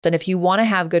And if you want to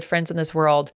have good friends in this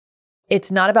world,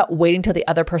 it's not about waiting till the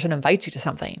other person invites you to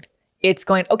something. It's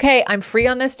going, okay, I'm free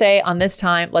on this day, on this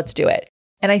time, let's do it.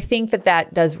 And I think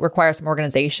that does require some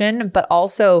organization, but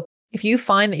also if you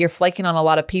find that you're flaking on a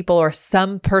lot of people or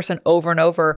some person over and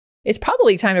over, it's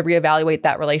probably time to reevaluate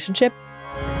that relationship.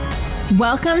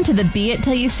 Welcome to the Be It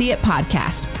Till You See It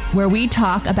podcast, where we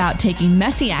talk about taking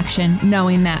messy action,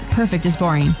 knowing that perfect is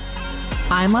boring.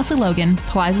 I'm Leslie Logan,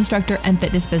 Pilates instructor and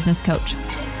fitness business coach.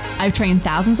 I've trained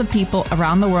thousands of people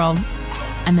around the world,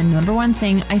 and the number one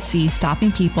thing I see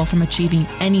stopping people from achieving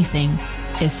anything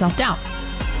is self-doubt.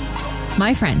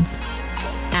 My friends,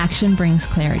 action brings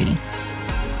clarity,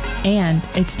 and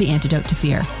it's the antidote to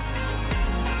fear.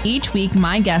 Each week,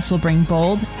 my guests will bring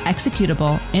bold,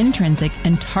 executable, intrinsic,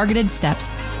 and targeted steps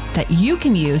that you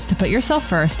can use to put yourself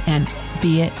first and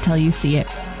be it till you see it.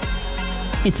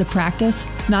 It's a practice,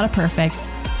 not a perfect.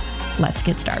 Let's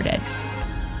get started.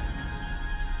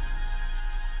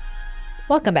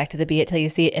 Welcome back to the Be It Till You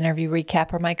See It interview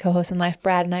recap, where my co-host in life,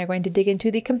 Brad, and I are going to dig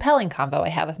into the compelling convo I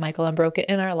have with Michael Unbroken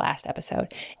in our last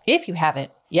episode. If you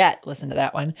haven't yet listened to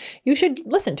that one, you should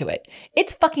listen to it.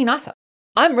 It's fucking awesome.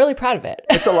 I'm really proud of it.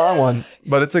 It's a long one,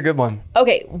 but it's a good one.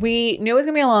 Okay, we knew it was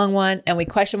going to be a long one, and we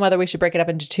questioned whether we should break it up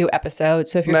into 2 episodes.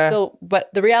 So if you're still, but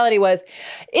the reality was,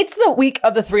 it's the week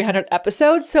of the 300th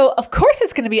episode, so of course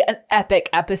it's going to be an epic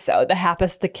episode that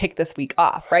happens to kick this week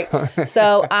off, right?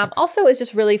 So also, it's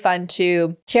just really fun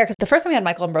to share, because the first time we had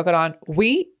Michael Unbroken on,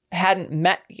 we hadn't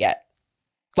met yet.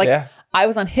 I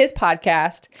was on his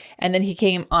podcast, and then he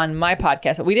came on my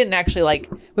podcast. But we didn't actually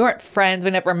we weren't friends.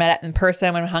 We never met in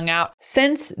person when we hung out.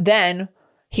 Since then,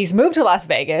 he's moved to Las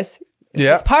Vegas.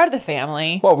 Yeah. He's part of the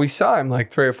family. Well, we saw him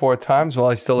like 3 or 4 times while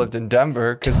I still lived in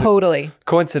Denver. Totally.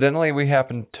 Coincidentally, we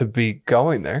happened to be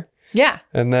going there. Yeah.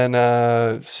 And then,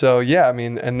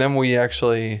 and then we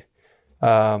actually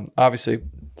obviously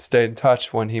stayed in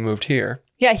touch when he moved here.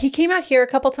 Yeah, he came out here a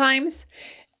couple times.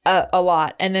 A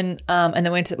lot. And then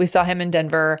we saw him in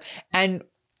Denver, and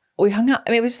we hung out.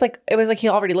 I mean, it was like he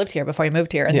already lived here before he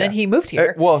moved here. And then he moved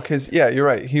here. You're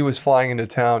right. He was flying into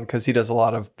town because he does a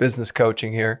lot of business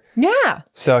coaching here. Yeah.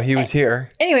 So he was here.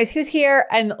 Anyways, he was here,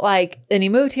 and then he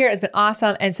moved here. It's been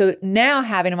awesome. And so now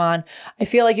having him on, I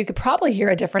feel like you could probably hear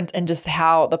a difference in just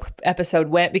how the episode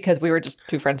went, because we were just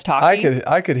 2 friends talking.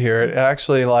 I could hear it. It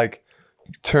actually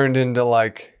turned into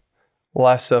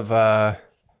less of a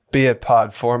Be It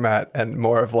pod format and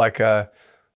more of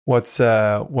what's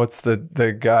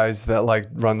the guys that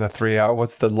run the 3 hour,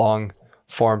 what's the long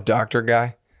form doctor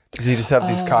guy? Does he just have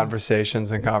these conversations?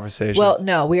 Well,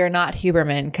 no, we are not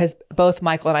Huberman, because both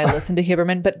Michael and I listen to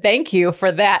Huberman, but thank you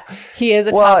for that. He is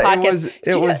a top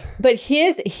podcast. But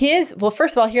his, well,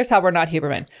 first of all, here's how we're not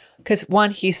Huberman. Because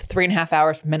 1, he's 3.5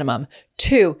 hours minimum.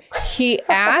 2, he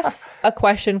asks a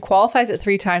question, qualifies it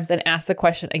 3 times, and asks the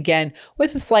question again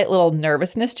with a slight little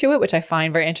nervousness to it, which I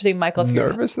find very interesting. Michael,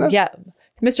 nervousness? Yeah.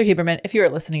 Mr. Huberman, if you are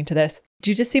listening to this,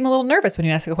 do you just seem a little nervous when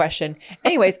you ask a question?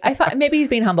 Anyways, I thought maybe he's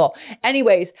being humble.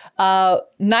 Anyways,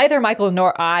 neither Michael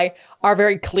nor I are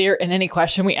very clear in any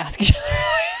question we ask each other.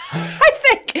 I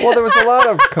think. Well, there was a lot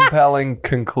of compelling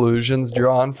conclusions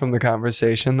drawn from the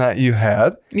conversation that you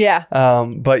had. Yeah.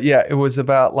 But yeah, it was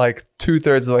about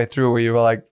 2/3 of the way through where you were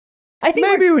like, I think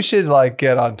maybe we should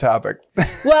get on topic.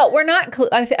 Well, we're not,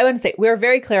 I want to say, we're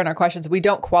very clear on our questions. We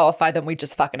don't qualify them. We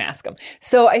just fucking ask them.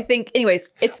 So I think, anyways,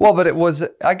 it's... Well, but it was,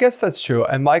 I guess that's true.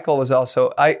 And Michael was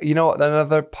also,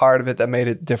 another part of it that made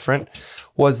it different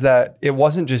was that it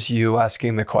wasn't just you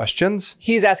asking the questions.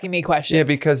 He's asking me questions. Yeah,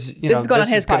 because,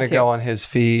 this is going to go on his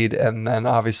feed, and then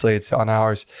obviously it's on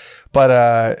ours.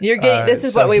 But you're getting this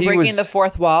is what we're breaking the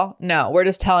fourth wall. No, we're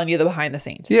just telling you the behind the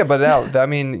scenes. Yeah, but now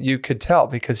you could tell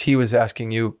because he was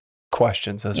asking you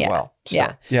questions as well. So,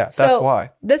 yeah, that's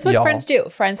why. That's what friends do.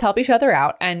 Friends help each other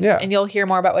out, and you'll hear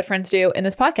more about what friends do in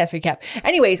this podcast recap.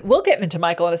 Anyways, we'll get into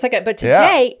Michael in a second, but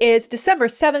today is December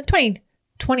 7th,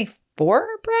 2024.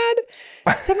 Brad?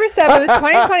 December 7th,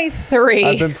 2023.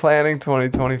 I've been planning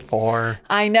 2024.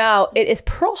 I know. It is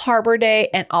Pearl Harbor Day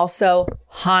and also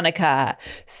Hanukkah.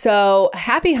 So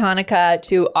happy Hanukkah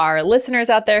to our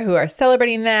listeners out there who are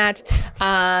celebrating that.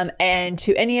 And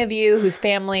to any of you whose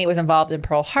family was involved in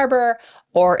Pearl Harbor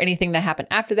or anything that happened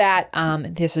after that.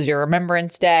 This is your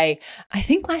Remembrance Day. I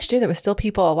think last year there was still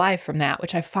people alive from that,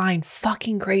 which I find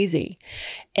fucking crazy.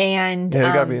 And they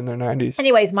got to be in their 90s.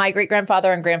 Anyways, my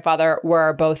great-grandfather and grandfather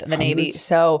were both in the Navy.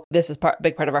 So this is a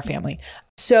big part of our family.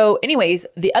 So anyways,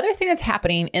 the other thing that's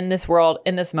happening in this world,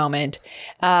 in this moment,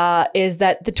 is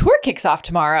that the tour kicks off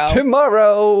tomorrow. In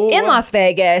Las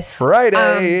Vegas.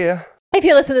 Friday. If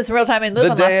you listen to this in real time and live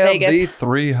The in Las day Vegas. of the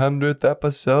 300th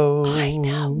episode. I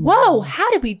know. Whoa,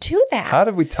 how did we do that? How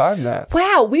did we time that?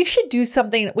 Wow, we should do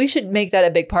something. We should make that a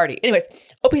big party. Anyways,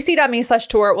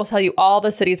 opc.me/tour will tell you all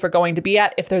the cities we're going to be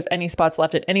at, if there's any spots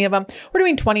left at any of them. We're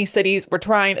doing 20 cities. We're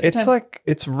trying.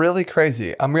 It's really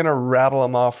crazy. I'm going to rattle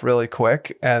them off really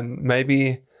quick and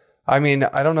maybe... I mean,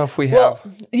 I don't know if we have...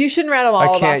 Well, you shouldn't rattle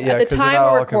all of off. yet, At the 'cause they're time not we're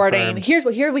all recording,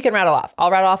 confirmed. here we can rattle off.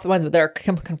 I'll rattle off the ones that are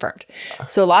confirmed.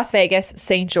 So Las Vegas,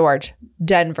 St. George,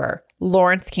 Denver,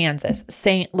 Lawrence, Kansas,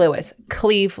 St. Louis,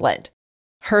 Cleveland,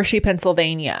 Hershey,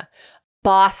 Pennsylvania,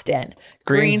 Boston,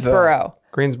 Greensboro,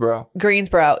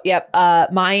 yep,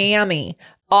 Miami,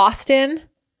 Austin,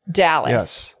 Dallas.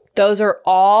 Yes. Those are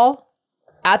all...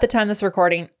 At the time this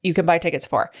recording, you can buy tickets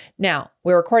for. Now,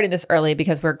 we're recording this early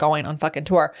because we're going on fucking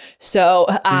tour. So,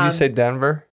 Did you say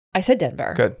Denver? I said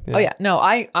Denver. Good. Yeah. Oh yeah. No,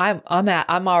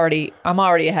 I'm already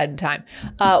ahead in time.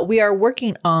 We are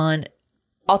working on...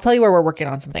 I'll tell you where we're working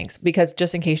on some things, because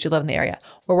just in case you live in the area,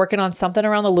 we're working on something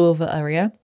around the Louisville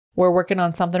area. We're working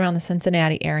on something around the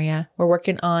Cincinnati area. We're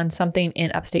working on something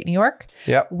in upstate New York.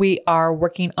 Yep. We are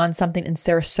working on something in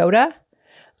Sarasota.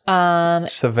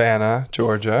 Savannah,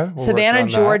 Georgia. We're Savannah,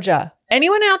 working on Georgia.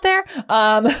 Anyone out there?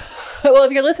 Well,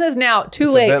 if you're listening to this now, It's a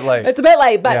bit late. It's a bit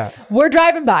late, but Yeah. we're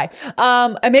driving by.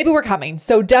 And maybe we're coming.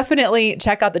 So definitely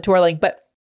check out the tour link. But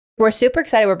we're super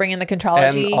excited. We're bringing the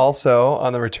Contrology. And also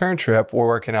on the return trip, we're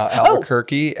working out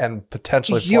Albuquerque and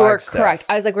potentially You're Flagstaff. correct.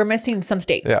 I was like, we're missing some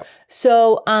states. Yeah.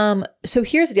 So, so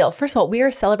here's the deal. First of all, we are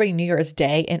celebrating New Year's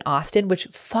Day in Austin, which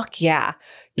fuck yeah.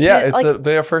 Yeah, Can't- it's like,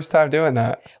 their first time doing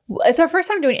that. it's our first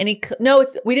time doing any. No,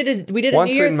 we did a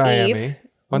Once New we were Year's in Miami. Eve.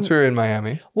 Once we were in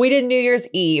Miami. We did New Year's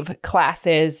Eve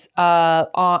classes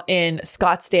in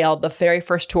Scottsdale, the very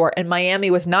first tour, and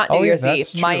Miami was not New Oh, yeah, Year's that's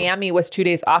Eve. true. Miami was 2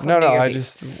 days off. No, of New no,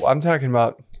 Year's Eve. I'm talking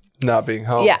about not being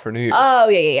home Yeah. for New Year's. Oh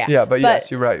yeah. Yeah, but yes,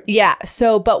 you're right. Yeah.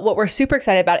 So, but what we're super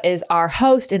excited about is our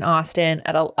host in Austin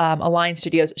at Align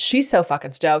Studios. She's so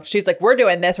fucking stoked. She's like, we're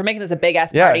doing this. We're making this a big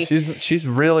ass Yeah, party. she's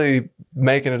really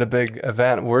making it a big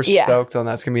event. We're Yeah. stoked on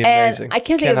that's gonna be And amazing. I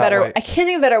can't think of a Cannot better. wait. I can't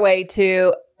think of a better way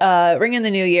to ring in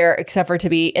the new year, except for to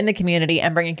be in the community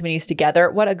and bringing communities together.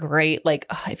 What a great,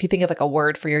 if you think of like a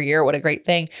word for your year, what a great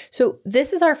thing. So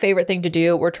this is our favorite thing to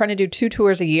do. We're trying to do 2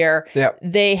 tours a year. Yeah.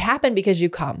 They happen because you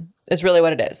come. Is really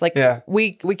what it is. Like, Yeah.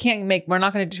 we can't we're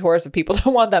not going to do tours if people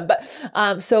don't want them. But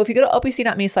so if you go to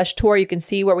opc.me/tour, you can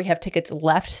see where we have tickets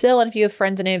left still. And if you have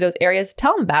friends in any of those areas,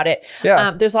 tell them about it.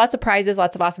 Yeah. There's lots of prizes,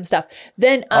 lots of awesome stuff.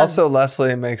 Then Also,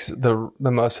 Leslie makes the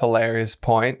most hilarious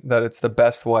point that it's the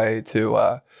best way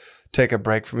to take a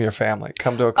break from your family.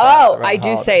 Come to a class. Oh, around I the do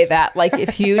holidays. say that. Like,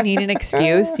 if you need an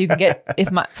excuse, you can get,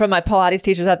 from my Pilates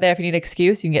teachers out there, if you need an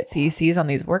excuse, you can get CECs on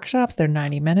these workshops. They're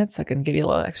 90 minutes. So I can give you a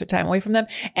little extra time away from them.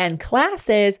 And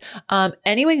classes,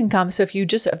 anyone can come. So if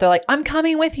they're like, I'm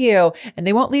coming with you, and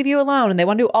they won't leave you alone, and they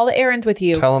want to do all the errands with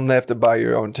you, Tell them they have to buy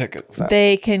your own ticket. with that.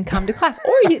 they can come to class.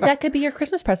 Or that could be your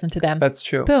Christmas present to them. That's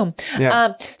true. Boom.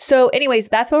 Yeah. So anyways,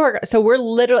 that's what we're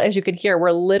literally, as you can hear,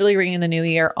 we're literally ringing the new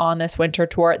year on this winter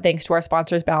tour, thanks to our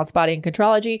sponsors, Balance Body and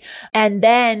Contrology. And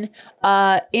then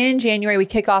in January, we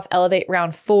kick off Elevate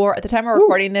Round 4. At the time we're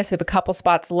recording this, we have a couple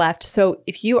spots left. So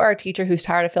if you are a teacher who's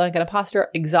tired of feeling like an imposter,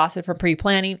 exhausted from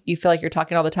pre-planning, you feel like you're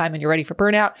talking all the time and you're ready for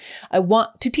burnout, I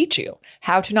want to teach you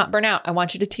how to not burn out. I want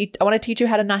to teach you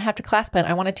how to not have to class plan.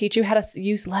 I want to teach you how to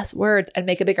use less words and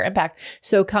make a bigger impact.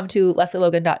 So come to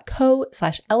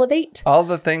leslielogan.co/elevate. All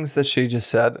the things that she just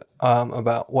said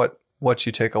about what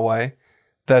you take away,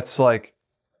 that's like,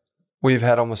 we've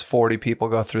had almost 40 people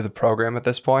go through the program at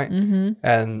this point,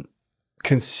 and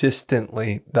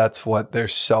consistently, that's what they're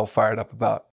so fired up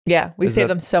about. Yeah, we Is save that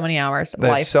them so many hours of They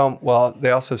have life.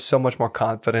 they also have so much more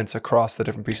confidence across the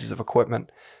different pieces of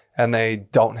equipment, and they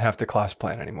don't have to class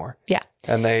plan anymore. Yeah.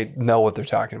 And they know what they're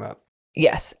talking about.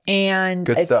 Yes, and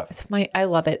Good stuff. I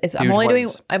love it. I'm Huge only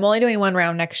wins. doing one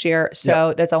round next year,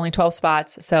 so there's only 12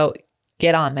 spots. So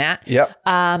get on that. Yep.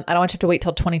 I don't want you to have to wait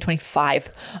till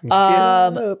 2025.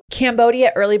 up.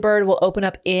 Cambodia early bird will open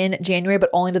up in January, but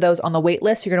only to those on the wait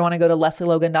list. You're going to want to go to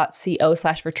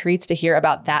leslielogan.co/retreats to hear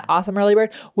about that awesome early bird.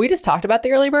 We just talked about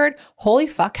the early bird. Holy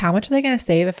fuck, how much are they going to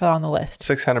save if they're on the list?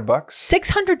 $600.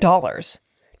 $600.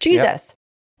 Jesus.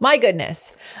 My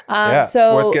goodness. Yeah,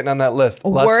 so it's worth getting on that list.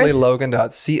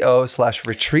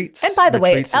 leslielogan.co/retreats. And by the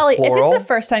way, Retreats it's is Ellie. If plural. it's the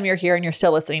first time you're here and you're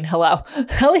still listening, hello.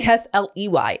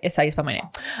 Lesley is how you spell my name.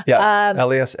 Yes,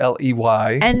 Lesley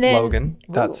and then-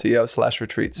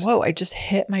 Logan.co/retreats. Whoa, I just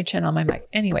hit my chin on my mic.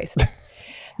 Anyways,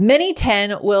 Mini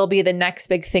 10 will be the next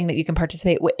big thing that you can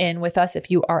participate in with us if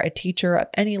you are a teacher of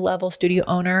any level, studio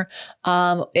owner.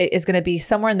 It is going to be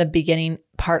somewhere in the beginning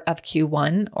part of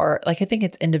Q1, or like I think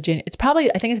it's end of January. It's probably,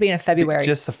 I think it's beginning of February. It's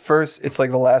just the first, it's like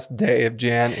the last day of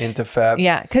Jan into Feb.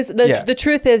 Yeah, because the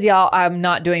truth is, y'all, I'm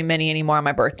not doing mini anymore on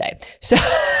my birthday. So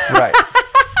Right.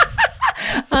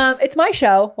 it's my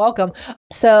show. Welcome.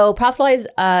 So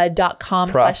profitabilize.com.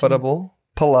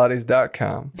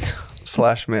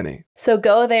 ProfitablePilates.com/mini. So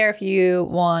go there if you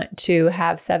want to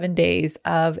have 7 days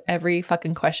of every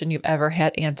fucking question you've ever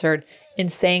had answered,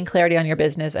 insane clarity on your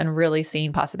business, and really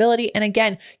seeing possibility. And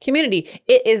again, community,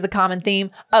 it is the common theme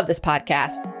of this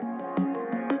podcast.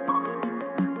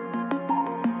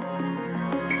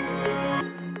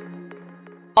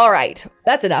 All right,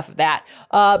 that's enough of that.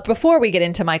 Before we get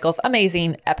into Michael's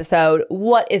amazing episode,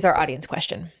 what is our audience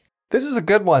question? This was a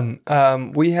good one.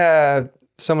 We had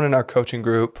someone in our coaching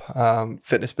group,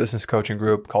 fitness business coaching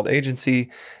group called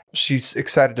Agency. She's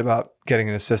excited about getting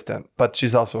an assistant, but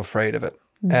she's also afraid of it.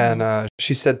 Mm-hmm. And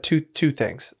she said two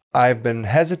things. I've been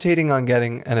hesitating on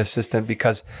getting an assistant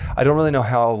because I don't really know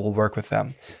how I will work with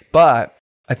them. But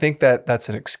I think that that's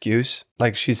an excuse.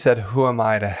 Like she said, who am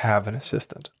I to have an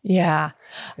assistant? Yeah.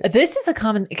 This is a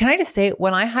common, can I just say,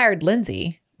 when I hired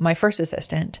Lindsay, my first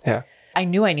assistant, I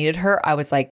knew I needed her. I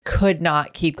was like, could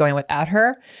not keep going without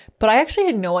her. But I actually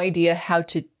had no idea how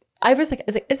to, I was like,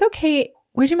 it's okay.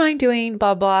 Would you mind doing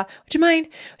blah, blah? Would you mind?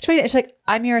 She's like,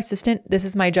 I'm your assistant. This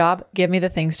is my job. Give me the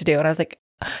things to do. And I was like,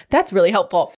 that's really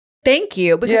helpful. Thank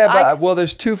you. Because well,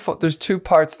 there's two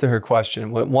parts to her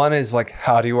question. One is like,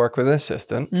 how do you work with an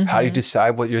assistant? Mm-hmm. How do you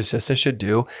decide what your assistant should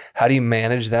do? How do you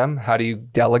manage them? How do you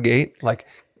delegate? Like,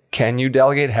 can you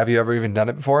delegate? Have you ever even done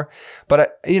it before?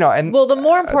 But the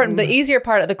more important, the easier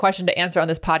part of the question to answer on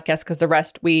this podcast, because the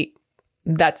rest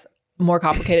that's more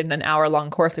complicated in an hour-long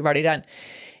course we've already done,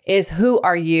 is who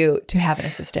are you to have an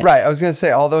assistant? Right. I was going to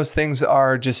say all those things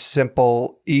are just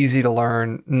simple, easy to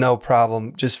learn, no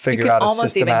problem. Just figure out a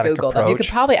systematic You can almost even Google approach. them. You could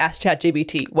probably ask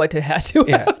ChatGPT what to have to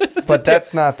have an assistant. But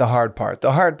that's not the hard part.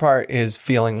 The hard part is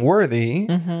feeling worthy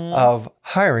of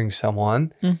hiring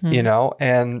someone,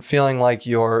 and feeling like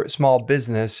your small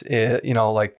business is,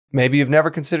 like maybe you've never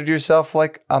considered yourself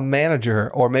like a manager,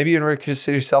 or maybe you never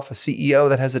consider yourself a CEO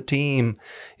that has a team,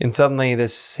 and suddenly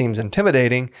this seems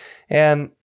intimidating. And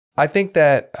I think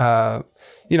that,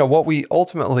 what we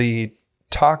ultimately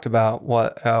talked about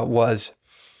was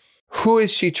who is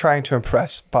she trying to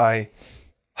impress by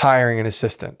hiring an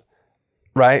assistant,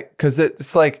 right? Because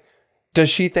it's like, does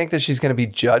she think that she's going to be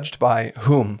judged by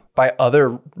whom? By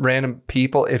other random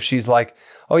people? If she's like,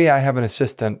 oh yeah, I have an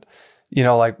assistant,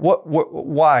 like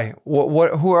why?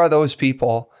 Who are those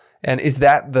people? And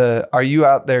are you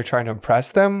out there trying to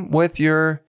impress them with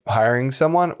your hiring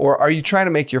someone, or are you trying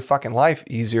to make your fucking life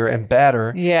easier and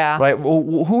better? Yeah. Right.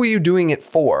 Well, who are you doing it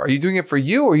for? Are you doing it for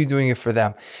you, or are you doing it for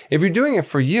them? If you're doing it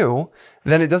for you,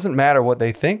 then it doesn't matter what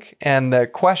they think. And the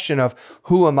question of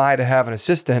who am I to have an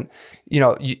assistant,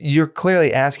 you're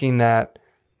clearly asking that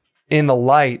in the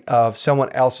light of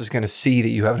someone else is going to see that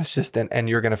you have an assistant and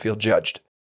you're going to feel judged.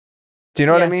 Do you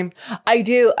know what I mean? I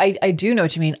do. I do know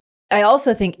what you mean. I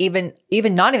also think even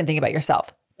not even thinking about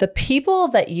yourself. The people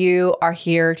that you are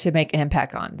here to make an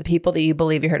impact on, the people that you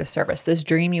believe you're here to service, this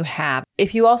dream you have,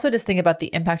 if you also just think about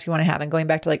the impact you want to have, and going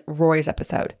back to like Rory's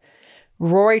episode,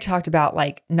 Rory talked about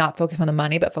like not focus on the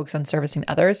money, but focus on servicing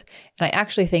others. And I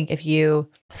actually think if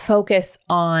you focus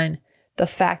on the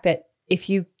fact that if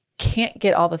you can't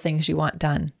get all the things you want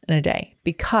done in a day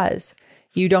because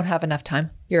you don't have enough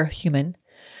time, you're a human,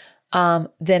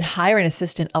 then hiring an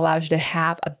assistant allows you to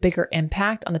have a bigger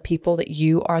impact on the people that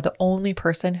you are the only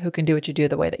person who can do what you do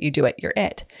the way that you do it. You're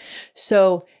it.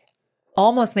 So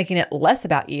almost making it less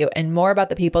about you and more about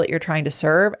the people that you're trying to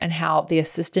serve, and how the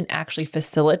assistant actually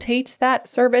facilitates that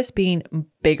service being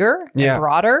bigger and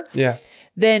broader. Yeah.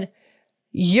 Then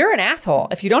you're an asshole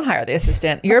if you don't hire the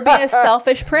assistant. You're being a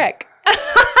selfish prick.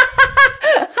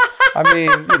 I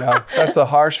mean, that's a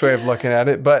harsh way of looking at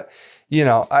it, but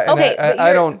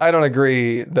I don't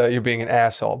agree that you're being an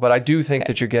asshole, but I do think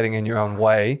that you're getting in your own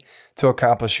way to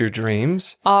accomplish your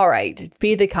dreams. All right.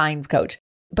 Be the kind coach.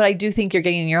 But I do think you're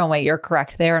getting in your own way. You're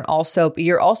correct there. And also,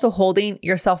 you're also holding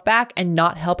yourself back and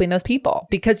not helping those people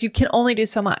because you can only do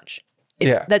so much.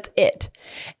 That's it.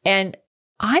 And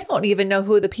I don't even know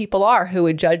who the people are who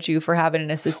would judge you for having an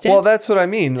assistant. Well, that's what I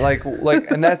mean. Like,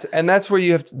 and that's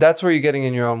where that's where you're getting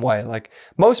in your own way. Like,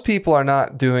 most people are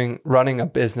not running a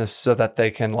business so that they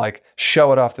can like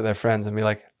show it off to their friends and be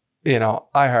like, I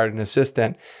hired an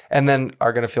assistant, and then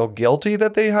are going to feel guilty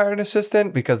that they hired an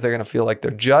assistant because they're going to feel like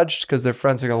they're judged because their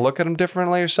friends are going to look at them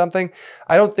differently or something.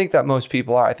 I don't think that most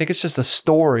people are. I think it's just a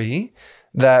story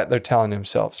that they're telling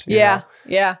themselves. You know?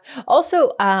 Yeah.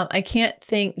 Also, I can't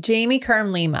think, Jamie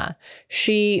Kern Lima,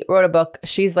 she wrote a book.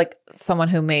 She's like someone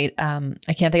who made,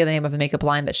 I can't think of the name of the makeup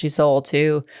line that she sold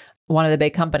to one of the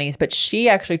big companies, but she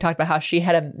actually talked about how she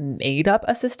had a made up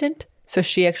assistant. So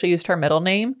she actually used her middle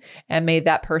name and made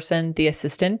that person the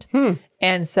assistant.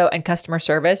 And customer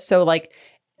service. So like,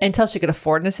 until she could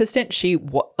afford an assistant, she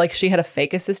had a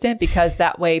fake assistant because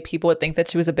that way people would think that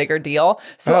she was a bigger deal.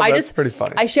 So that's pretty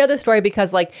funny. I share this story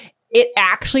because like it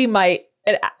actually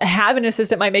have an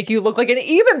assistant might make you look like an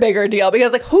even bigger deal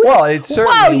because like it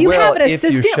certainly you will have an if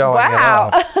assistant. you're showing it Wow.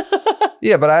 off.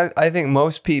 Yeah, but I think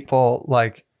most people,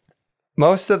 like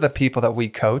most of the people that we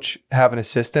coach have an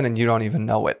assistant and you don't even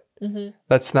know it. Mm-hmm.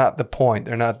 That's not the point.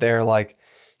 They're not there like,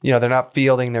 they're not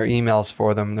fielding their emails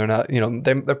for them. They're not,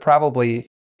 they're probably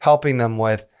helping them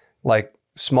with like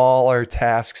smaller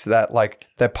tasks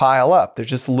that pile up. They're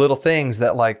just little things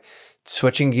that like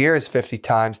switching gears 50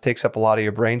 times takes up a lot of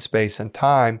your brain space and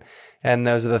time. And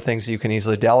those are the things that you can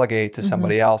easily delegate to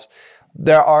somebody else.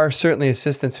 There are certainly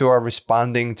assistants who are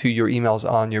responding to your emails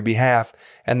on your behalf,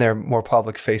 and they're more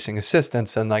public facing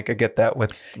assistants. And like, I get that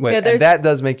with and that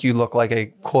does make you look like a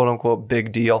quote unquote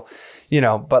big deal,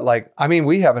 but like, I mean,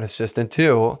 we have an assistant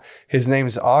too. His name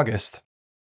is August.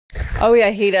 Oh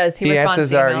yeah, he does. He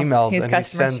answers our emails and he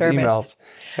sends emails.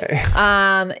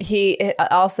 He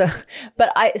also,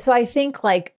 but I think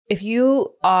like if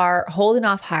you are holding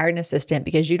off hiring an assistant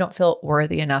because you don't feel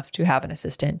worthy enough to have an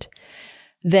assistant,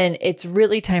 then it's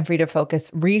really time for you to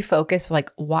refocus.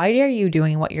 Like, why are you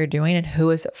doing what you're doing and who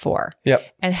is it for? Yep.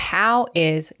 And how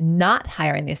is not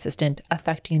hiring the assistant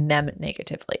affecting them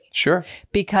negatively? Sure.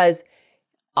 Because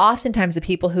oftentimes the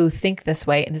people who think this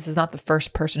way, and this is not the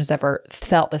first person who's ever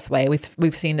felt this way.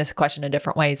 We've seen this question in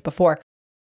different ways before.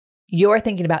 You're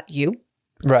thinking about you.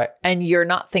 Right. And you're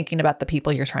not thinking about the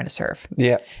people you're trying to serve.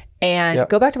 Yeah. And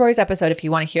go back to Rory's episode if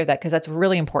you want to hear that, because that's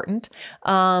really important.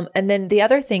 And then the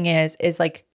other thing is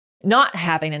like not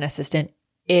having an assistant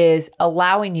is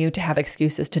allowing you to have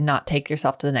excuses to not take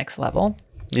yourself to the next level.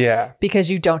 Yeah. Because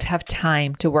you don't have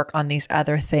time to work on these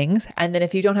other things. And then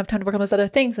if you don't have time to work on those other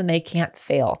things, then they can't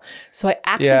fail. So I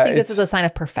actually think this is a sign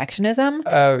of perfectionism.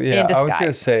 Oh, yeah. In disguise. I was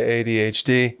going to say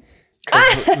ADHD.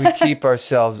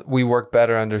 Because we work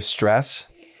better under stress,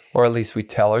 or at least we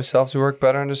tell ourselves we work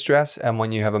better under stress. And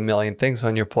when you have a million things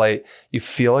on your plate, you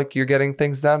feel like you're getting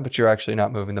things done, but you're actually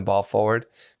not moving the ball forward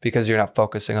because you're not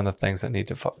focusing on the things that need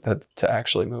to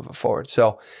actually move it forward.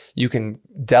 So you can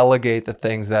delegate the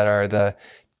things that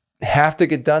have to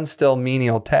get done, still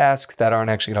menial tasks that aren't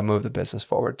actually going to move the business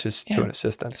forward to an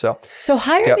assistant. So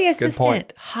hire the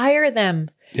assistant, hire them.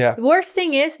 Yeah. The worst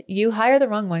thing is you hire the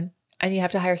wrong one and you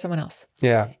have to hire someone else.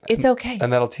 Yeah. It's okay.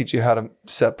 And that'll teach you how to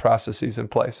set processes in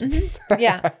place. Mm-hmm.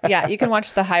 Yeah. You can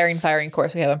watch the firing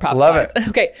course we have on Profit. Love it.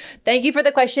 Okay. Thank you for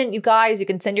the question. You guys, you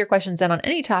can send your questions in on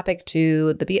any topic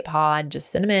to the Be It Pod.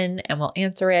 Just send them in and we'll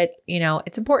answer it.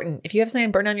 It's important. If you have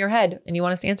something burned on your head and you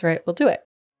want us to answer it, we'll do it.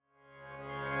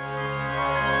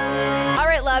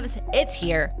 Loves, it's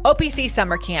here. OPC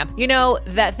Summer Camp. You know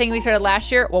that thing we started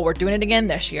last year? Well, we're doing it again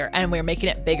this year, and we're making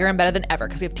it bigger and better than ever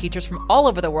because we have teachers from all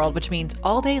over the world, which means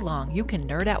all day long you can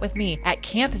nerd out with me at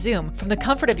Camp Zoom from the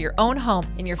comfort of your own home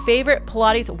in your favorite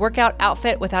Pilates workout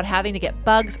outfit without having to get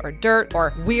bugs or dirt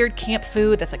or weird camp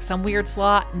food that's like some weird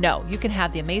slaw. No, you can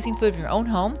have the amazing food from your own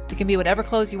home. You can be whatever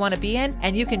clothes you want to be in,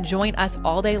 and you can join us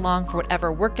all day long for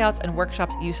whatever workouts and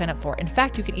workshops you sign up for. In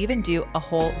fact, you can even do a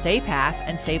whole day pass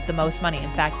and save the most money.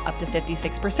 In fact, up to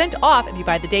 56% off if you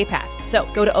buy the day pass.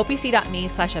 So go to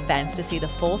opc.me/events to see the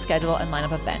full schedule and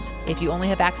lineup of events. If you only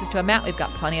have access to a mat, we've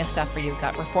got plenty of stuff for you. We've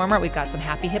got Reformer. We've got some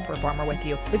Happy Hip Reformer with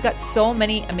you. We've got so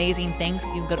many amazing things.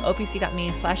 You can go to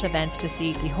opc.me/events to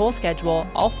see the whole schedule,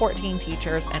 all 14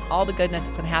 teachers, and all the goodness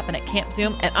that's going to happen at Camp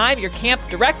Zoom. And I'm your camp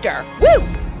director. Woo!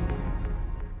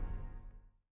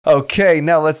 Okay,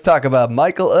 now let's talk about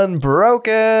Michael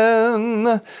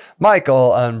Unbroken.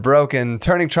 Michael Unbroken,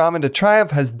 turning trauma into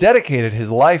triumph, has dedicated his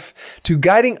life to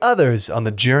guiding others on the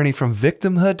journey from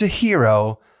victimhood to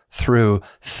hero through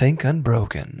Think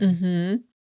Unbroken.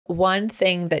 Mm-hmm. One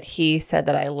thing that he said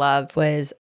that I loved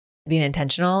was being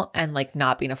intentional and like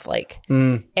not being a flake.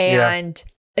 I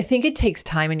think it takes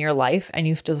time in your life and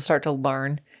you have to start to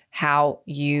learn who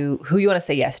you want to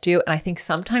say yes to. And I think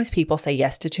sometimes people say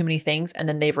yes to too many things and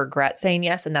then they regret saying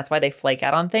yes. And that's why they flake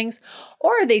out on things,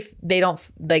 or they don't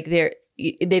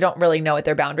really know what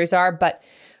their boundaries are. But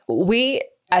we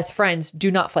as friends,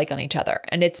 do not flake on each other.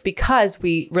 And it's because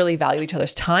we really value each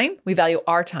other's time. We value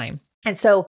our time. And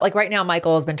so like right now,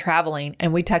 Michael has been traveling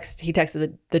and he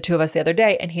texted the two of us the other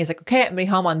day and he's like, okay, I'm going to be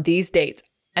home on these dates.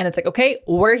 And it's like, okay,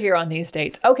 we're here on these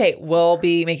dates. Okay, we'll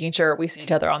be making sure we see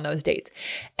each other on those dates.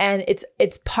 And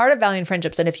it's part of valuing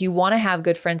friendships. And if you want to have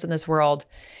good friends in this world,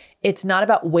 it's not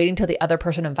about waiting till the other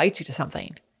person invites you to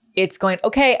something. It's going,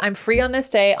 okay, I'm free on this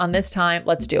day, on this time,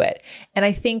 let's do it. And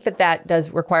I think that does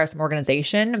require some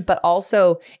organization, but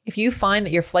also if you find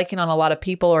that you're flaking on a lot of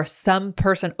people or some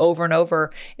person over and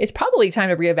over, it's probably time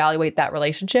to reevaluate that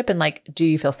relationship and like, do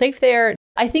you feel safe there?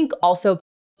 I think also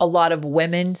a lot of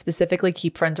women specifically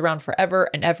keep friends around forever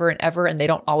and ever and ever, and they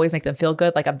don't always make them feel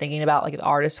good. Like I'm thinking about like The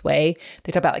Artist's Way.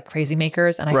 They talk about like Crazy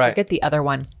Makers, and I forget the other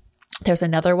one. There's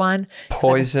another one.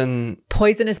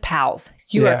 Poisonous Pals.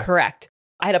 You are correct.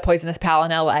 I had a poisonous pal in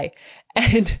LA.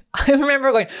 And I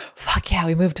remember going, fuck yeah,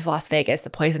 we moved to Las Vegas. The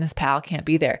poisonous pal can't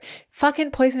be there. Fucking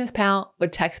poisonous pal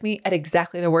would text me at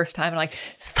exactly the worst time. And I'm like,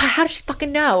 how does she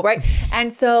fucking know? Right.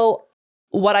 And so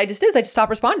what I just did is I just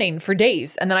stopped responding for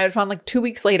days. And then I would respond like 2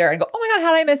 weeks later and go, oh my God,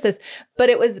 how did I miss this? But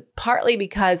it was partly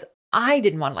because I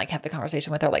didn't want to like have the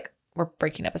conversation with her. Like we're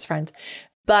breaking up as friends.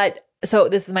 But so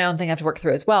this is my own thing I have to work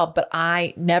through as well. But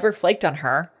I never flaked on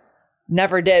her.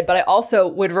 Never did. But I also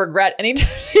would regret any time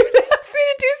she would ask me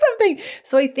to do something.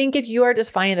 So I think if you are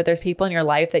just finding that there's people in your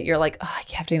life that you're like, oh, I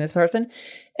can't do this person,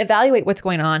 evaluate what's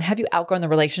going on. Have you outgrown the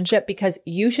relationship? Because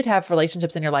you should have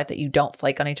relationships in your life that you don't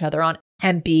flake on each other on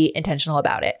and be intentional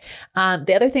about it.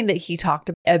 The other thing that he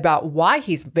talked about why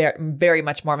he's very, very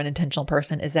much more of an intentional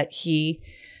person is that he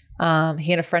and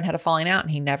a friend had a falling out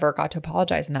and he never got to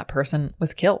apologize and that person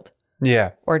was killed.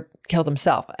 Yeah. Or killed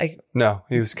himself. No,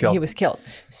 he was killed. He was killed.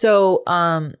 So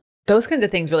those kinds of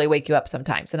things really wake you up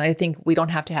sometimes. And I think we don't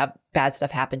have to have bad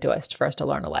stuff happen to us for us to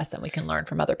learn a lesson. We can learn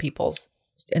from other people's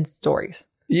stories.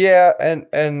 Yeah.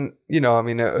 And you know, I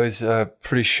mean, it was a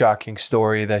pretty shocking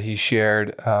story that he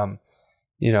shared,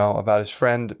 you know, about his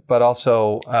friend. But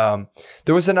also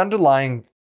there was an underlying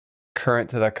current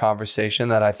to that conversation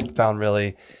that I found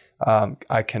really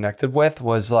I connected with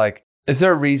was like, is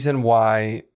there a reason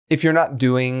why if you're not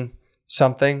doing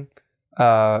something,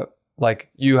 like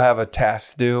you have a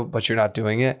task to do, but you're not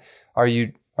doing it, are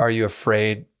you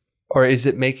afraid, or is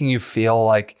it making you feel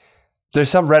like there's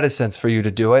some reticence for you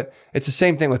to do it? It's the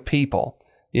same thing with people,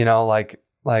 you know, like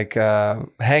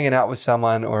hanging out with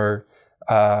someone or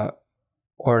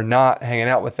not hanging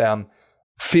out with them.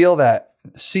 Feel that,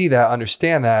 see that,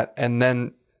 understand that, and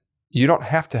then you don't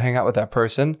have to hang out with that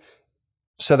person,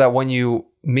 so that when you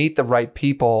meet the right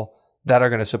people that are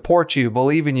going to support you,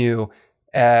 believe in you,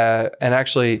 and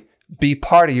actually be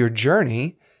part of your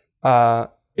journey,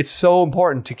 it's so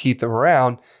important to keep them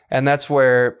around. And that's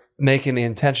where making the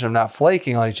intention of not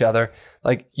flaking on each other,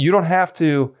 like you don't have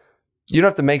to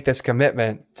make this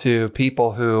commitment to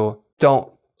people who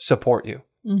don't support you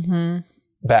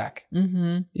back,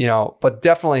 you know, but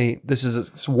definitely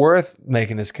it's worth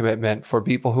making this commitment for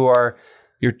people who are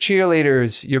your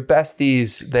cheerleaders, your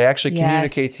besties. They actually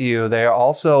communicate to you. They are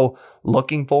also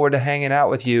looking forward to hanging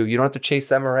out with you. You don't have to chase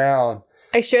them around.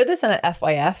 I shared this on an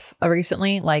FYF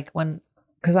recently, like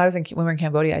because when we were in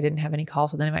Cambodia, I didn't have any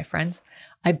calls with any of my friends.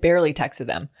 I barely texted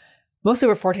them. Mostly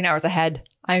we're 14 hours ahead.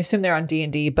 I assume they're on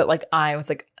D&D, but like I was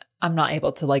like, I'm not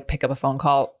able to like pick up a phone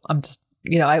call. I'm just,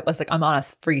 you know, I was like, I'm on a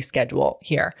free schedule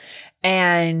here.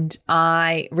 And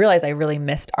I realized I really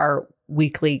missed our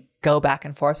weekly go back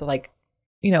and forth with like,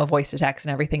 you know, voice to text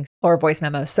and everything, or voice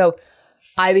memos. So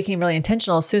I became really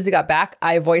intentional. As soon as I got back,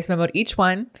 I voice memoed each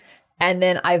one. And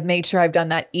then I've made sure I've done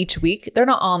that each week. They're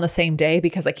not all on the same day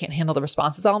because I can't handle the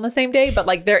responses all on the same day, but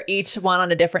like they're each one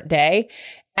on a different day.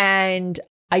 And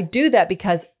I do that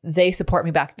because they support me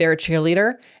back. They're a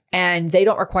cheerleader and they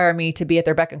don't require me to be at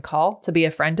their beck and call to be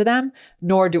a friend to them,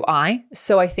 nor do I.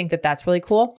 So I think that that's really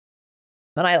cool.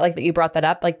 And I like that you brought that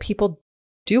up. Like people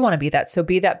do want to be that. So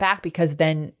be that back, because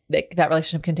then that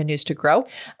relationship continues to grow.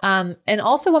 And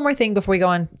also one more thing before we go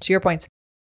on to your points.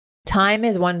 Time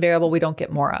is one variable we don't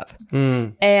get more of.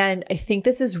 And I think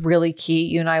this is really key.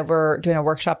 You and I were doing a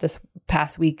workshop this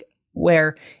past week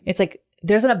where it's like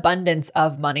there's an abundance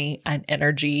of money and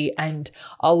energy and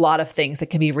a lot of things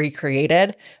that can be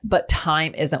recreated, but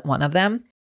time isn't one of them.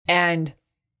 And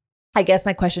I guess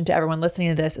my question to everyone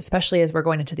listening to this, especially as we're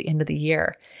going into the end of the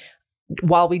year,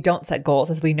 while we don't set goals,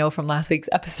 as we know from last week's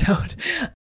episode,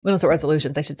 we don't set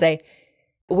resolutions, I should say,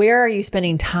 where are you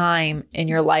spending time in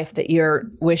your life that you're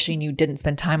wishing you didn't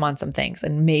spend time on some things?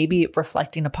 And maybe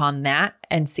reflecting upon that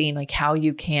and seeing like how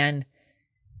you can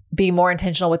be more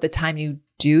intentional with the time you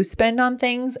do spend on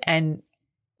things and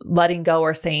letting go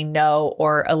or saying no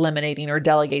or eliminating or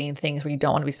delegating things where you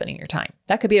don't want to be spending your time?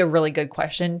 That could be a really good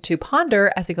question to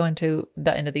ponder as we go into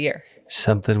the end of the year.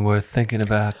 Something worth thinking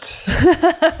about.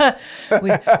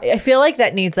 I feel like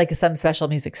that needs like some special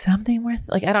music. Something worth,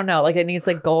 like, I don't know, like it needs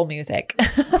like goal music.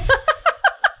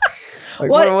 Like,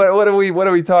 what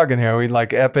are we talking here? Are we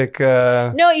like epic?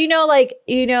 No,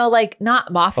 like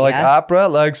not Mafia. Like opera,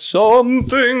 like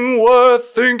something worth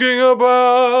thinking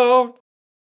about.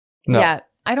 No. Yeah.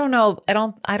 I don't know. I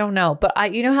don't know.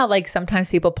 But you know how like sometimes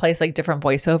people place like different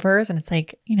voiceovers and it's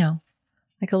like,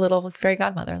 like a little fairy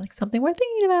godmother, like something worth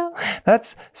thinking about.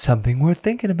 That's something worth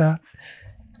thinking about.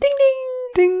 Ding, ding.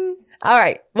 Ding. All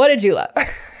right. What did you love?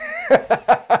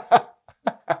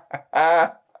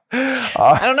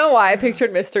 I don't know why I pictured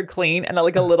Mr. Clean and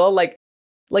like a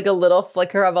little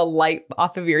flicker of a light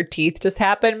off of your teeth just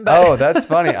happened. But oh, that's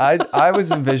funny. I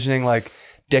was envisioning like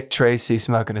Dick Tracy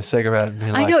smoking a cigarette and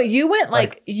being I know you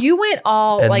went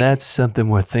all and like, that's something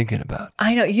worth thinking about.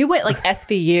 I know you went like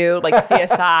SVU, like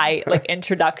CSI, like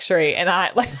introductory, and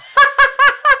I like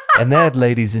and that,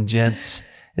 ladies and gents,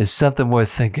 is something worth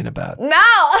thinking about. No,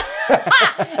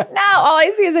 all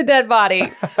I see is a dead body.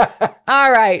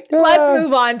 All right, let's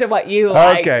move on to what you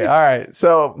liked. Okay, all right.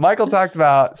 So Michael talked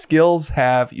about skills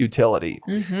have utility,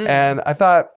 and I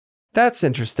thought that's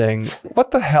interesting.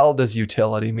 What the hell does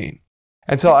utility mean?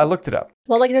 And so I looked it up.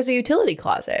 Well, like there's a utility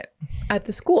closet at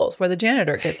the schools where the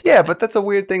janitor gets Yeah, but that's a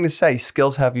weird thing to say.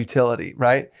 Skills have utility,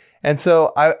 right? And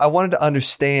so I wanted to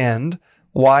understand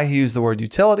why he used the word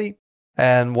utility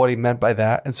and what he meant by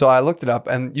that. And so I looked it up,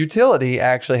 and utility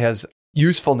actually has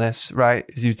usefulness, right?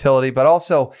 Is utility, but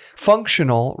also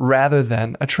functional rather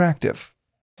than attractive,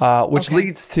 which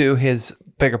leads to his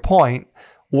bigger point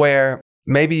where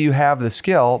maybe you have the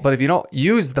skill, but if you don't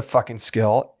use the fucking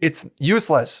skill, it's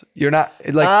useless. You're not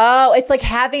like... Oh, it's like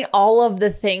having all of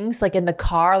the things like in the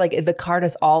car, like the car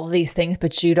does all of these things,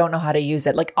 but you don't know how to use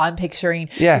it. Like I'm picturing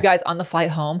you guys on the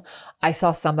flight home. I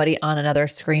saw somebody on another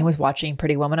screen was watching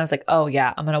Pretty Woman. I was like, oh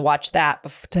yeah, I'm going to watch that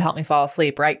to help me fall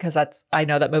asleep, right? Because I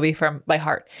know that movie from by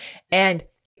heart. And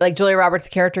like Julia Roberts'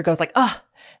 character goes like,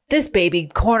 this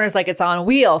baby corners like it's on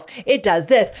wheels. It does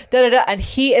this, da-da-da. And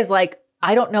he is like,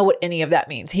 I don't know what any of that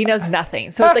means. He knows nothing.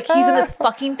 So it's like he's in this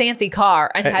fucking fancy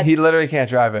car and he literally can't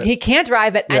drive it. He can't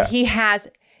drive it, and he has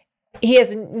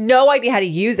no idea how to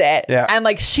use it. Yeah. And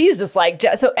like she's just like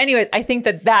so. Anyways, I think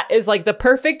that is like the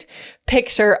perfect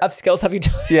picture of skills have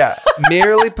utility. Yeah,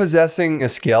 merely possessing a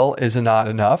skill is not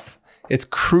enough. It's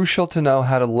crucial to know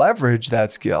how to leverage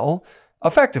that skill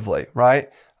effectively,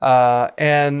 right?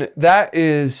 And that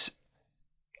is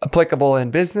applicable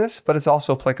in business, but it's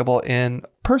also applicable in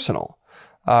personal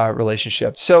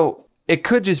relationships. So it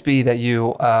could just be that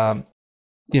you,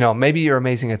 maybe you're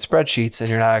amazing at spreadsheets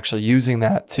and you're not actually using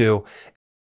that to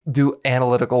do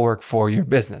analytical work for your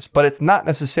business. But it's not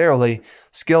necessarily,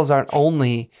 skills aren't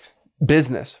only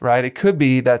business, right? It could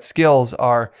be that skills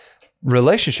are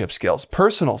relationship skills,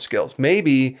 personal skills.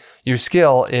 Maybe your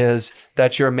skill is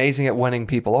that you're amazing at winning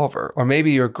people over, or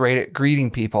maybe you're great at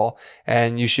greeting people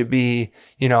and you should be,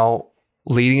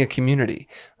 leading a community,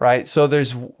 right? So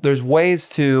there's ways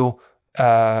to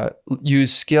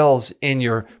use skills in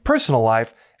your personal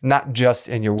life, not just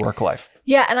in your work life.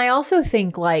 Yeah. And I also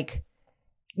think like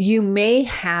you may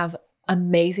have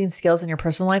amazing skills in your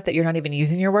personal life that you're not even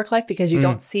using in your work life because you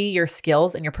don't see your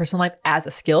skills in your personal life as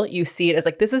a skill. You see it as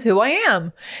like, this is who I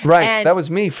am. Right. And that was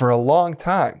me for a long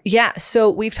time. Yeah. So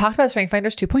we've talked about Strength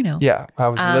Finders 2.0. Yeah. I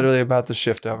was literally about to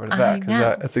shift over to that because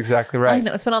that's exactly right. I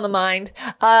know it's been on the mind.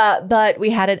 But we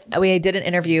did an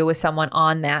interview with someone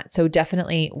on that. So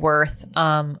definitely worth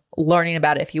learning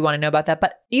about it if you want to know about that.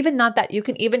 But even not that, you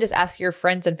can even just ask your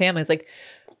friends and families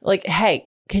like, hey,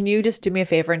 can you just do me a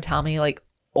favor and tell me like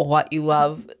what you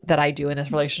love that I do in this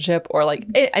relationship? Or like,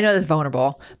 I know that's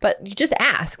vulnerable, but you just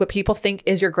ask what people think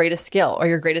is your greatest skill or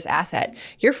your greatest asset.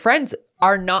 Your friends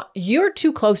are not, you're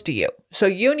too close to you. So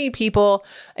you need people,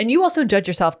 and you also judge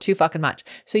yourself too fucking much.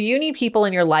 So you need people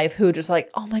in your life who just like,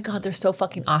 oh my God, they're so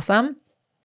fucking awesome.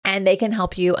 And they can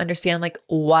help you understand like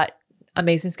what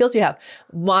amazing skills you have.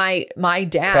 My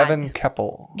dad. Kevin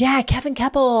Keppel. Yeah, Kevin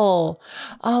Keppel.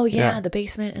 Oh yeah, the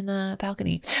basement and the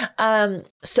balcony.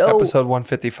 So episode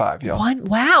 155, y'all.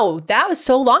 Wow, that was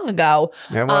so long ago.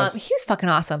 Yeah, it was. He was fucking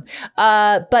awesome.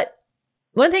 But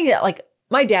one thing that like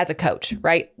my dad's a coach,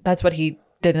 right? That's what he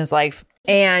did in his life,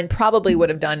 and probably would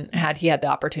have done had he had the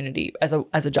opportunity as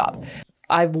a job.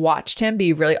 I've watched him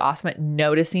be really awesome at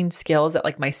noticing skills that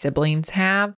like my siblings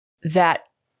have that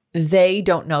they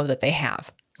don't know that they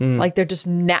have. Like they're just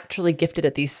naturally gifted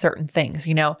at these certain things,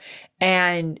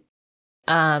 and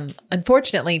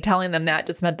Unfortunately, telling them that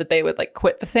just meant that they would like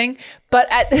quit the thing.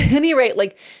 But at any rate,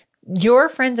 like your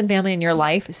friends and family in your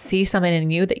life see something in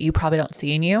you that you probably don't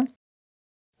see in you.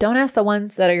 Don't ask the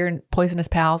ones that are your poisonous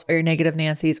pals or your negative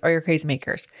Nancys or your crazy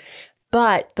makers.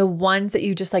 But the ones that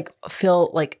you just like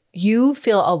feel like you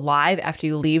feel alive after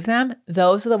you leave them,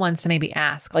 those are the ones to maybe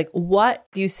ask, like, what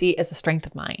do you see as a strength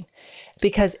of mine?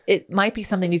 Because it might be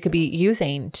something you could be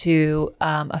using to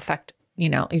affect,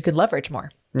 you could leverage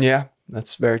more. Yeah,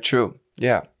 that's very true.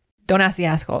 Yeah. Don't ask the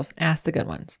assholes, ask the good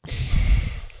ones.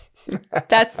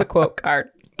 That's the quote card.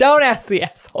 Don't ask the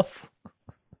assholes.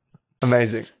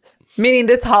 Amazing. Meaning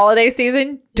this holiday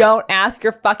season, don't ask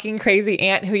your fucking crazy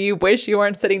aunt who you wish you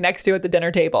weren't sitting next to at the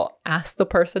dinner table. Ask the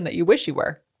person that you wish you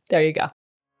were. There you go.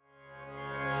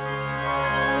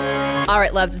 All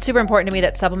right, loves, it's super important to me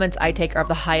that supplements I take are of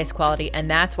the highest quality,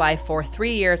 and that's why for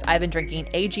 3 years I've been drinking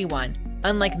AG1.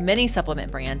 Unlike many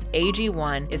supplement brands,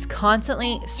 AG1 is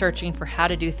constantly searching for how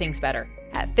to do things better.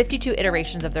 At 52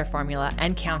 iterations of their formula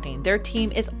and counting, their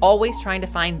team is always trying to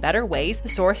find better ways to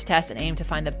source, test, and aim to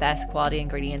find the best quality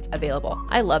ingredients available.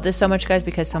 I love this so much, guys,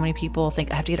 because so many people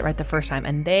think I have to get it right the first time,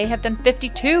 and they have done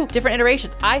 52 different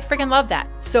iterations. I freaking love that.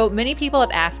 So many people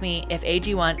have asked me if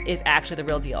AG1 is actually the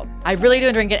real deal. I really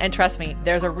do drink it, and trust me,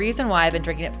 there's a reason why I've been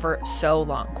drinking it for so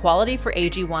long. Quality for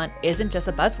AG1 isn't just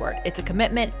a buzzword. It's a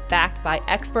commitment backed by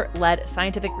expert-led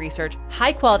scientific research,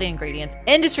 high-quality ingredients,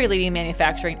 industry-leading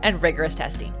manufacturing, and rigorous testing.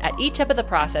 At each step of the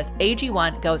process,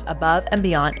 AG1 goes above and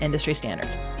beyond industry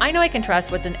standards. I know I can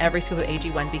trust what's in every scoop of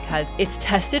AG1 because it's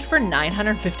tested for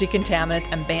 950 contaminants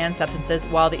and banned substances,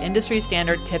 while the industry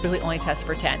standard typically only tests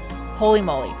for 10. Holy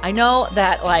moly. I know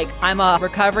that I'm a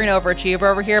recovering overachiever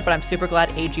over here, but I'm super glad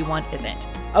AG1 isn't.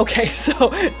 Okay, so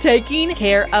taking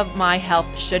care of my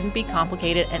health shouldn't be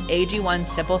complicated, and AG1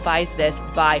 simplifies this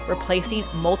by replacing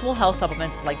multiple health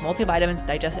supplements like multivitamins,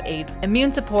 digestive aids,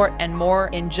 immune support, and more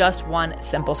in just one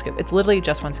simple scoop. It's literally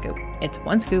just one scoop. It's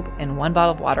one scoop in one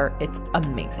bottle of water. It's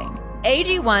amazing.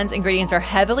 AG1's ingredients are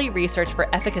heavily researched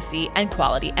for efficacy and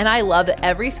quality, and I love that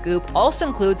every scoop also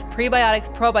includes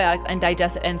prebiotics, probiotics, and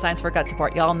digestive enzymes for gut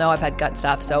support. Y'all know I've had gut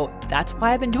stuff, so that's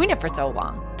why I've been doing it for so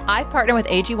long. I've partnered with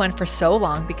AG1 for so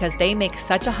long because they make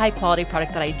such a high quality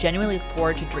product that I genuinely look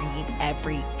forward to drinking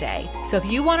every day. So if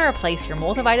you want to replace your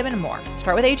multivitamin and more,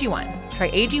 start with AG1. Try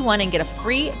AG1 and get a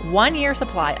free 1-year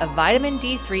supply of vitamin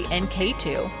D3 and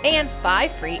K2 and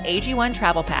 5 free AG1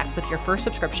 travel packs with your first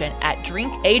subscription at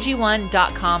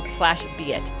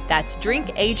drinkag1.com/beit. That's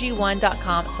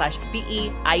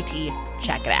drinkag1.com/BEIT.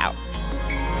 Check it out.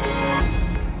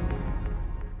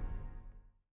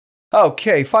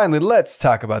 Okay, finally, let's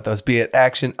talk about those Be It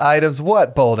action items.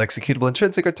 What bold, executable,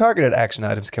 intrinsic, or targeted action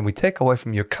items can we take away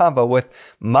from your combo with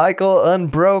Michael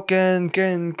Unbroken?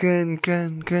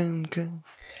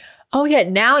 Oh, yeah.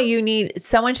 Now you need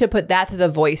someone to put that to the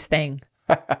voice thing.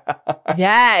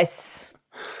 Yes.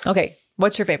 Okay.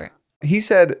 What's your favorite? He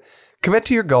said, commit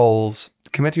to your goals,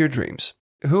 commit to your dreams.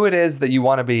 Who it is that you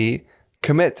want to be,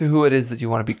 commit to who it is that you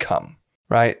want to become,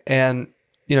 right? And,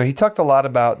 he talked a lot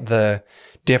about the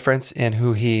difference in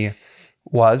who he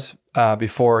was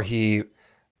before he,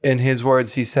 in his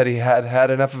words, he said he had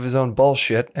enough of his own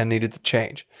bullshit and needed to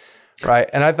change, right?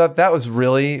 And I thought that was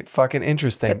really fucking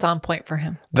interesting. It's on point for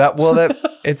him. It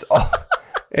is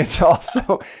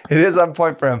on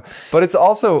point for him, but it's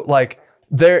also like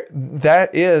that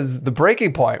is the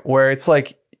breaking point where it's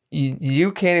like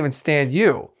you can't even stand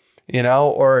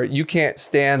or you can't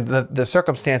stand the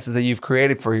circumstances that you've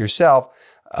created for yourself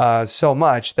so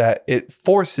much that it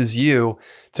forces you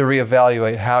to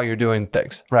reevaluate how you're doing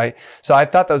things, right? So I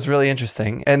thought that was really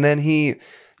interesting. And then he,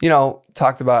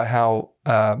 talked about how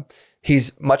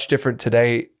he's much different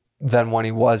today than when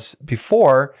he was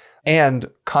before,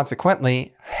 and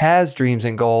consequently has dreams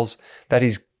and goals that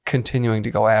he's continuing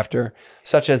to go after,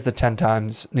 such as the 10-time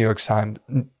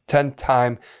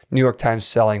New York Times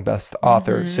selling best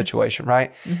author situation,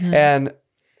 right? Mm-hmm. And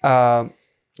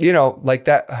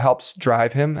that helps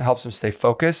drive him, helps him stay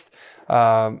focused.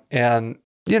 And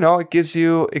it gives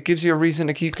you a reason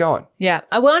to keep going. Yeah.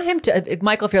 I want him to,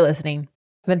 Michael, if you're listening,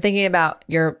 I've been thinking about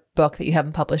your book that you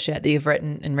haven't published yet, that you've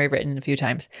written and rewritten a few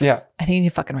times. Yeah. I think you need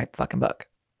to fucking write the fucking book.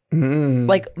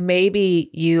 Like maybe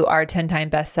you are a 10-time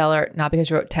bestseller, not because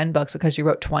you wrote 10 books, because you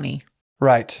wrote 20.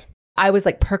 Right. I was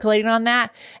percolating on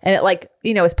that, and it was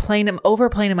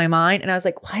overplaying in my mind. And I was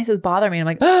like, why is this bothering me? And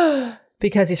I'm like,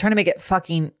 because he's trying to make it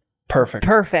fucking perfect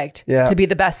to be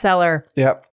the bestseller.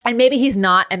 Yep. And maybe he's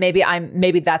not, and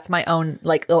maybe that's my own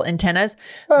little antennas.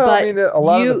 Well, but a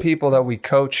lot of the people that we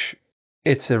coach,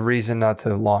 it's a reason not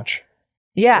to launch.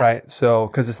 Yeah. Right. So,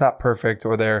 because it's not perfect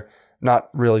or they're not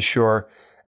really sure.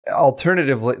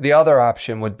 Alternatively, the other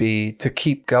option would be to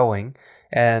keep going.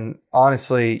 And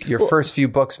honestly, your first few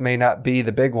books may not be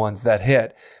the big ones that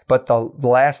hit, but the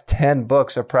last 10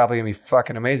 books are probably going to be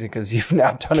fucking amazing because you've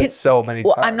now done it so many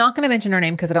times. I'm not going to mention her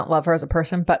name because I don't love her as a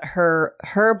person, but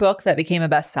her book that became a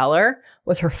bestseller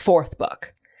was her 4th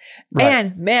book. Right.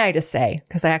 And may I just say,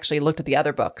 because I actually looked at the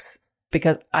other books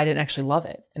because I didn't actually love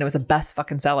it. And it was a best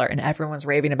fucking seller and everyone was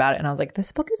raving about it. And I was like,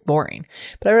 this book is boring.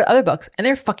 But I read other books and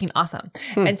they're fucking awesome.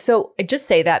 And so I just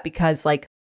say that because like,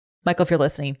 Michael, if you're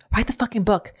listening, write the fucking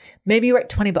book. Maybe you write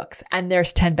 20 books and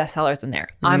there's 10 bestsellers in there.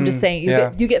 I'm just saying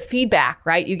you get feedback,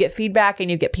 right? You get feedback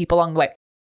and you get people along the way.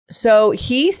 So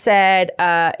he said,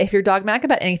 if you're dogmatic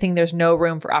about anything, there's no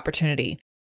room for opportunity.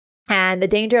 And the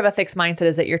danger of a fixed mindset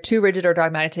is that you're too rigid or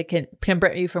dogmatic can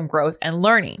prevent you from growth and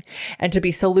learning and to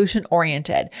be solution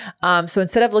oriented. So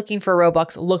instead of looking for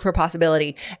roadblocks, look for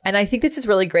possibility. And I think this is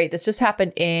really great. This just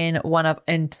happened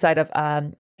inside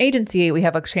of agency. We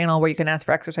have a channel where you can ask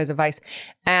for exercise advice.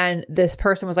 And this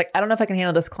person was like, I don't know if I can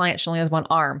handle this client. She only has one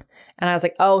arm. And I was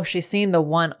like, oh, she's seen the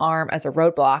one arm as a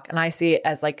roadblock. And I see it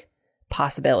as like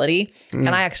possibility. And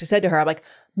I actually said to her, I'm like,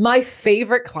 my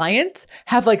favorite clients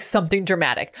have like something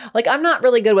dramatic. Like I'm not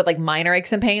really good with like minor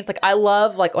aches and pains. Like I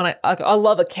love like when I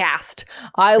love a cast.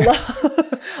 I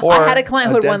love, I had a client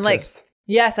who had one leg.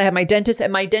 Yes, I had my dentist,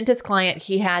 and my dentist client,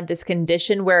 he had this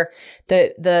condition where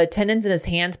the tendons in his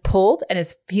hands pulled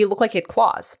and he looked like he had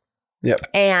claws. Yep.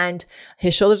 And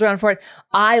his shoulders were on forward.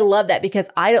 I love that because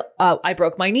I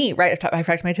broke my knee, right? I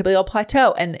fractured my tibial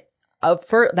plateau. And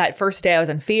for that first day I was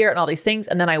in fear and all these things.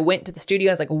 And then I went to the studio.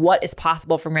 I was like, what is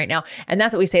possible from right now? And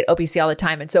that's what we say at OPC all the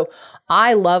time. And so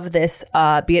I love this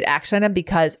Be It action item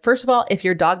because first of all, if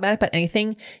you're dogmatic about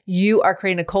anything, you are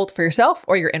creating a cult for yourself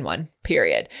or you're in one,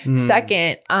 period.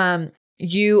 Second,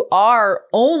 you are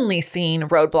only seeing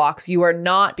roadblocks. You are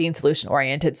not being solution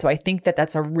oriented. So I think that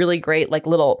that's a really great like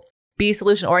little be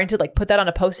solution oriented, like put that on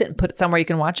a post-it and put it somewhere you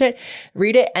can watch it,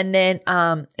 read it. And then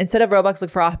instead of roadblocks, look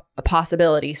for a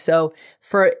possibility. So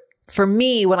for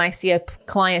me, when I see a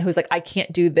client who's like, I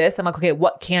can't do this, I'm like, okay,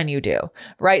 what can you do?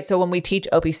 Right. So when we teach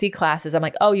OPC classes, I'm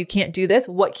like, oh, you can't do this.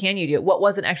 What can you do? What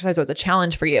was an exercise that was a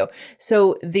challenge for you?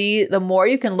 So the more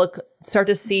you can start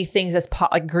to see things as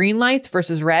like green lights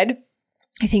versus red,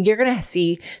 I think you're going to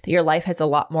see that your life has a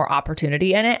lot more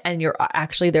opportunity in it. And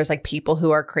there's like people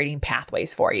who are creating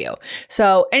pathways for you.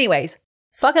 So anyways,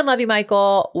 fucking love you,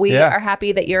 Michael. We are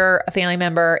happy that you're a family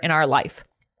member in our life.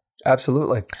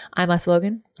 Absolutely. I'm Leslie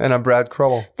Logan. And I'm Brad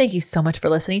Crowell. Thank you so much for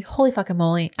listening. Holy fucking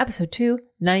moly. Episode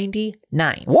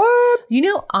 299. What? You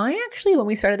know, I actually, when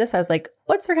we started this, I was like,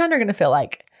 what's our calendar going to feel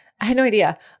like? I had no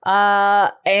idea.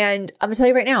 And I'm going to tell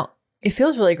you right now, it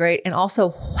feels really great. And also,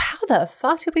 how the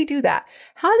fuck did we do that?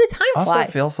 How did the time fly? Also,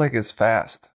 it feels like it's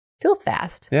fast. Feels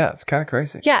fast. Yeah, it's kind of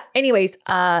crazy. Yeah. Anyways,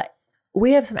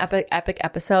 we have some epic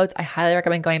episodes. I highly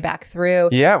recommend going back through.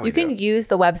 Yeah, you can use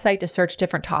the website to search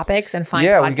different topics and find podcasts.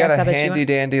 Yeah, we got a handy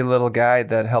dandy little guide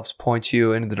that helps point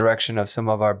you in the direction of some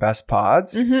of our best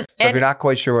pods. So if you're not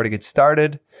quite sure where to get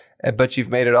started, but you've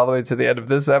made it all the way to the end of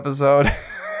this episode,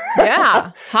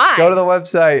 yeah, hi. Go to the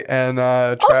website and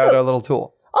try out our little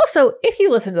tool. Also, if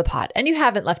you listen to the pod and you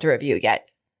haven't left a review yet,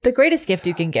 the greatest gift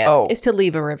you can give is to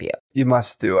leave a review. You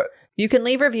must do it. You can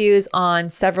leave reviews on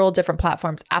several different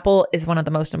platforms. Apple is one of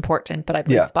the most important, but I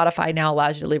believe Spotify now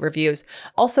allows you to leave reviews.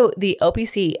 Also, the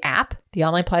OPC app, the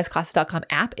onlinepilatesclasses.com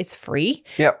app, is free.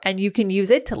 Yep. And you can use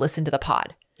it to listen to the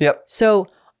pod. Yep. So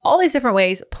all these different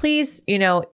ways, please, you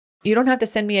don't have to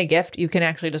send me a gift. You can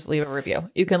actually just leave a review.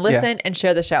 You can listen and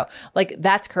share the show. Like,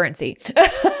 that's currency.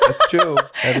 That's true.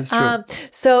 That is true.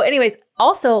 So anyways,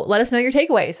 also let us know your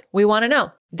takeaways. We want to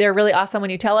know. They're really awesome when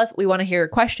you tell us. We want to hear your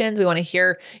questions. We want to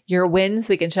hear your wins.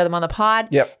 We can share them on the pod.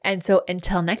 Yep. And so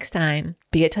until next time,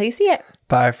 be it till you see it.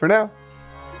 Bye for now.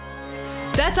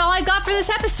 That's all I got for this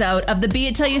episode of the Be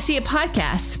It Till You See It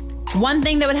podcast. One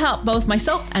thing that would help both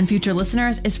myself and future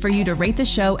listeners is for you to rate the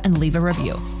show and leave a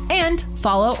review. And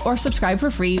follow or subscribe for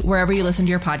free wherever you listen to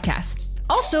your podcast.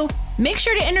 Also, make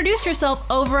sure to introduce yourself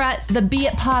over at the Be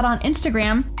It Pod on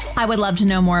Instagram. I would love to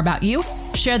know more about you.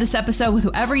 Share this episode with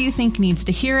whoever you think needs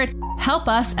to hear it. Help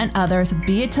us and others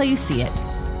be it till you see it.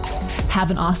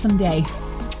 Have an awesome day.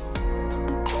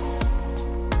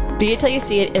 Be It Till You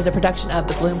See It is a production of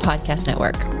the Bloom Podcast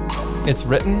Network. It's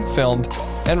written, filmed,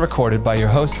 and recorded by your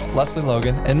host, Leslie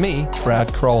Logan, and me,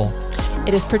 Brad Crowell.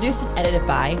 It is produced and edited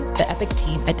by the epic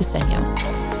team at Disenyo.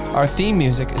 Our theme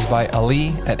music is by Ali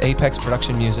at Apex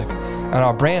Production Music, and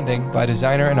our branding by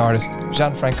designer and artist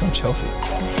Gianfranco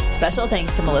Cioffi. Special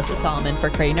thanks to Melissa Solomon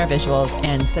for creating our visuals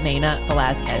and Semena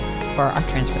Velazquez for our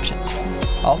transcriptions.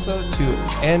 Also to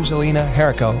Angelina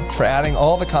Herrico for adding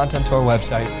all the content to our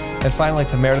website. And finally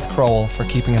to Meredith Crowell for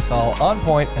keeping us all on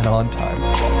point and on time.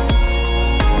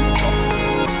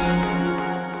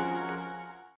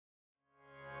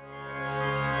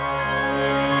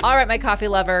 All right, my coffee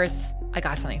lovers, I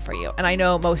got something for you. And I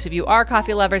know most of you are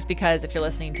coffee lovers because if you're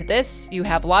listening to this, you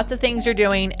have lots of things you're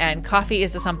doing, and coffee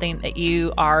is something that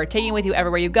you are taking with you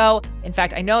everywhere you go. In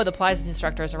fact, I know the Pilates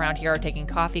instructors around here are taking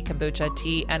coffee, kombucha,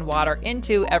 tea, and water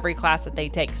into every class that they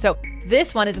take. So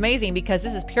this one is amazing because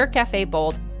this is Pure Cafe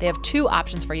Bold. They have two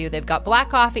options for you. They've got black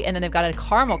coffee and then they've got a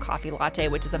caramel coffee latte,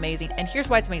 which is amazing. And here's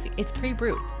why it's amazing. It's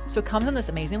pre-brewed. So it comes in this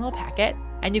amazing little packet,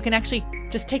 and you can actually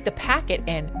just take the packet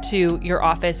in to your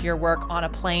office, your work on a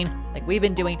plane like we've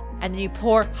been doing, and then you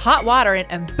pour hot water in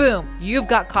and boom, you've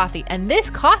got coffee. And this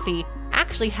coffee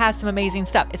actually has some amazing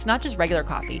stuff. It's not just regular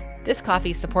coffee. This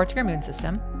coffee supports your immune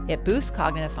system. It boosts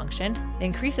cognitive function, it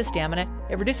increases stamina,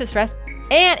 it reduces stress,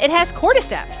 and it has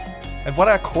cordyceps. And what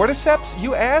are cordyceps,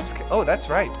 you ask? Oh, that's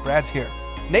right, Brad's here.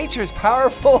 Nature's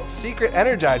powerful secret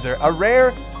energizer, a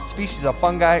rare species of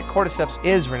fungi. Cordyceps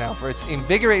is renowned for its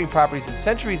invigorating properties and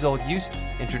centuries-old use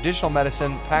in traditional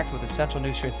medicine, packed with essential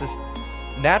nutrients. This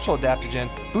natural adaptogen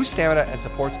boosts stamina and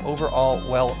supports overall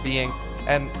well-being.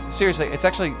 And seriously, it's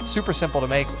actually super simple to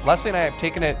make. Leslie and I have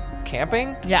taken it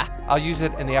camping. Yeah. I'll use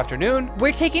it in the afternoon.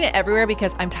 We're taking it everywhere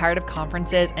because I'm tired of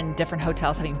conferences and different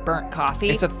hotels having burnt coffee.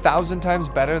 It's 1,000 times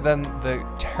better than the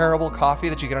terrible coffee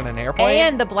that you get on an airplane.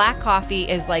 And the black coffee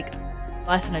is like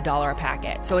less than $1 a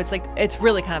packet. So it's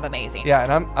really kind of amazing. Yeah,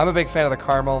 and I'm a big fan of the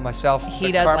caramel myself. He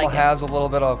the does caramel like it. has a little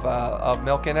bit of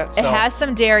milk in it. So. It has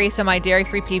some dairy, so my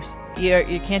dairy-free peeps,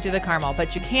 you can't do the caramel,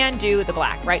 but you can do the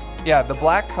black, right? Yeah, the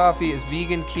black coffee is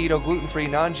vegan, keto, gluten-free,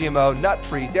 non-GMO,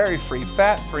 nut-free, dairy-free,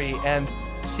 fat-free, and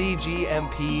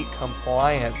CGMP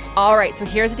compliant. All right, so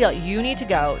here's the deal. You need to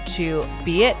go to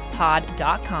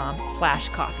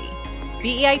beitpod.com/coffee.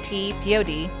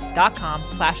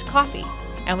 beitpod.com/coffee.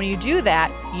 And when you do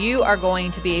that, you are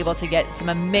going to be able to get some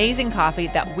amazing coffee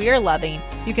that we're loving.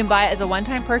 You can buy it as a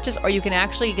one-time purchase, or you can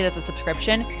actually get it as a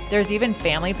subscription. There's even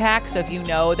family packs. So if you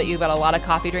know that you've got a lot of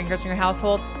coffee drinkers in your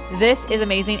household, this is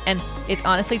amazing. And it's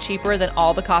honestly cheaper than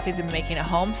all the coffees we've been making at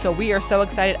home. So we are so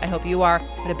excited. I hope you are.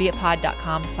 Go to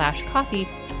beitpod.com/coffee.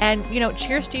 And,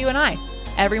 cheers to you and I.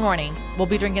 Every morning, we'll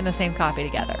be drinking the same coffee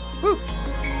together. Woo!